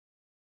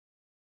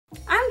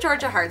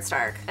Georgia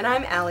Hardstark. And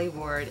I'm Alie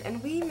Ward,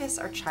 and we miss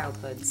our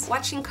childhoods.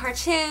 Watching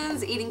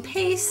cartoons, eating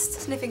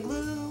paste, Sniffing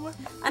glue.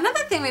 Another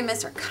thing we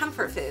miss are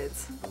comfort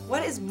foods.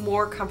 What is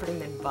more comforting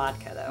than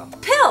vodka, though?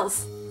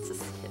 Pills!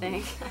 Just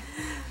kidding.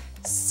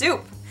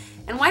 Soup!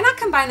 And why not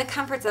combine the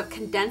comforts of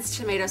condensed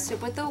tomato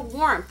soup with the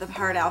warmth of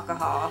hard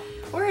alcohol?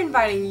 We're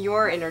inviting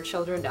your inner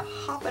children to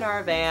hop in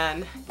our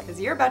van,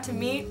 because you're about to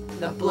meet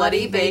The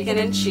bloody bacon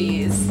and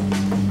cheese.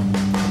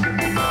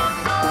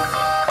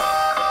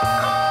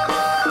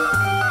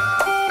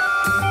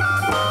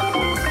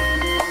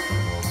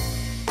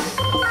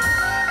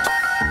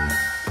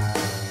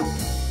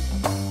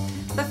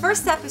 The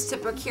first step is to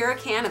procure a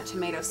can of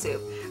tomato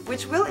soup.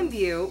 which we'll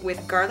imbue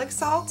with garlic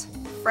salt,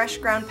 fresh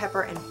ground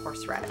pepper, and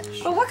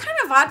horseradish. But what kind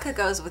of vodka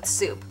goes with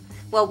soup?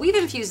 Well, we've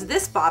infused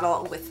this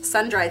bottle with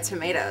sun-dried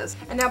tomatoes.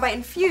 And now by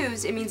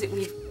infused, it means that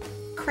we've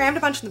crammed a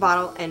bunch in the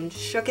bottle and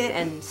shook it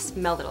and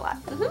smelled it a lot.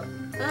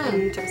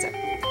 And took a sip.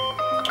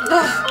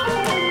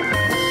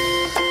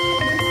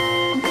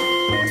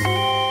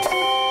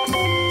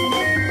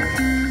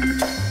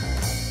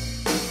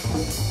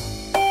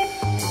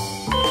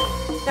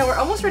 Now we're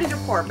almost ready to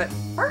pour, but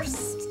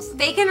first...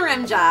 Bacon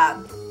rim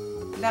job.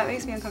 That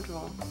makes me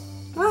uncomfortable.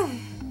 What?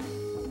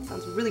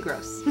 Sounds really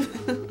gross.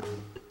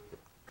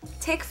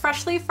 Take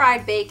freshly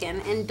fried bacon,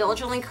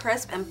 indulgently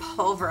crisp and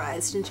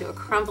pulverized into a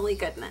crumbly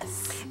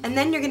goodness. And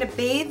then you're gonna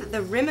bathe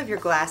the rim of your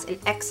glass in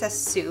excess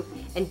soup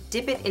and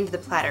dip it into the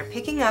platter,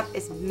 picking up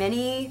as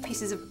many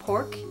pieces of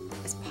pork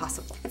as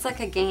possible. It's like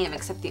a game,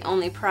 except the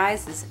only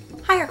prize is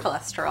higher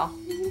cholesterol.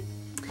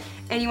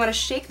 And you wanna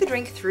shake the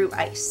drink through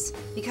ice,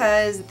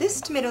 because this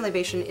tomato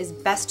libation is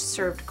best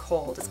served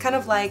cold. It's kind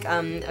of like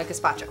a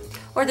gazpacho.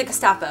 Or the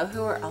Gestapo,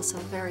 who are also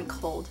very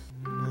cold.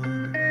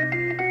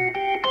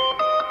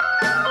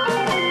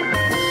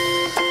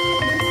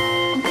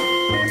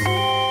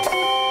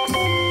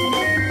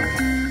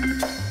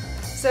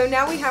 So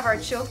now we have our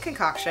chilled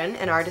concoction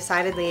and our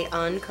decidedly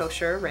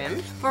unkosher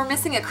rim. We're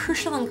missing a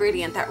crucial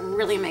ingredient that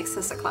really makes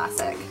this a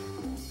classic.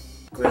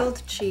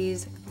 Grilled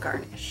cheese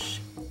garnish.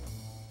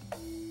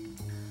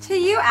 To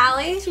you,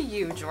 Alie. To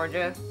you,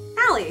 Georgia.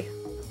 Alie.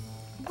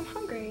 I'm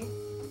hungry.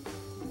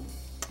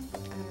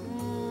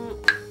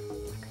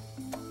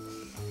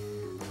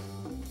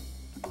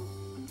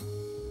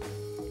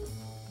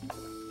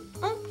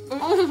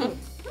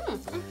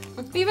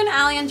 Even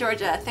Alie and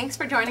Georgia, thanks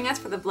for joining us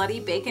for the bloody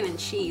bacon and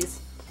cheese.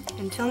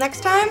 Until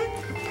next time,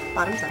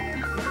 bottoms up.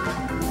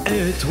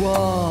 Et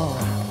toi,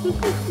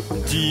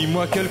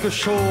 dis-moi quelque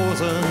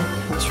chose,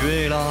 tu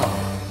es là,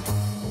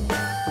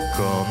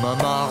 comme un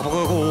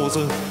marbre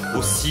rose,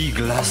 aussi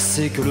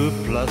glacé que le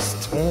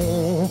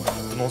plastron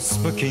de mon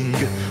smoking,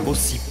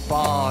 aussi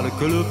pâle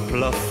que le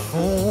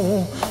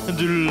plafond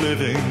du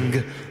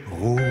living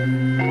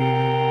room.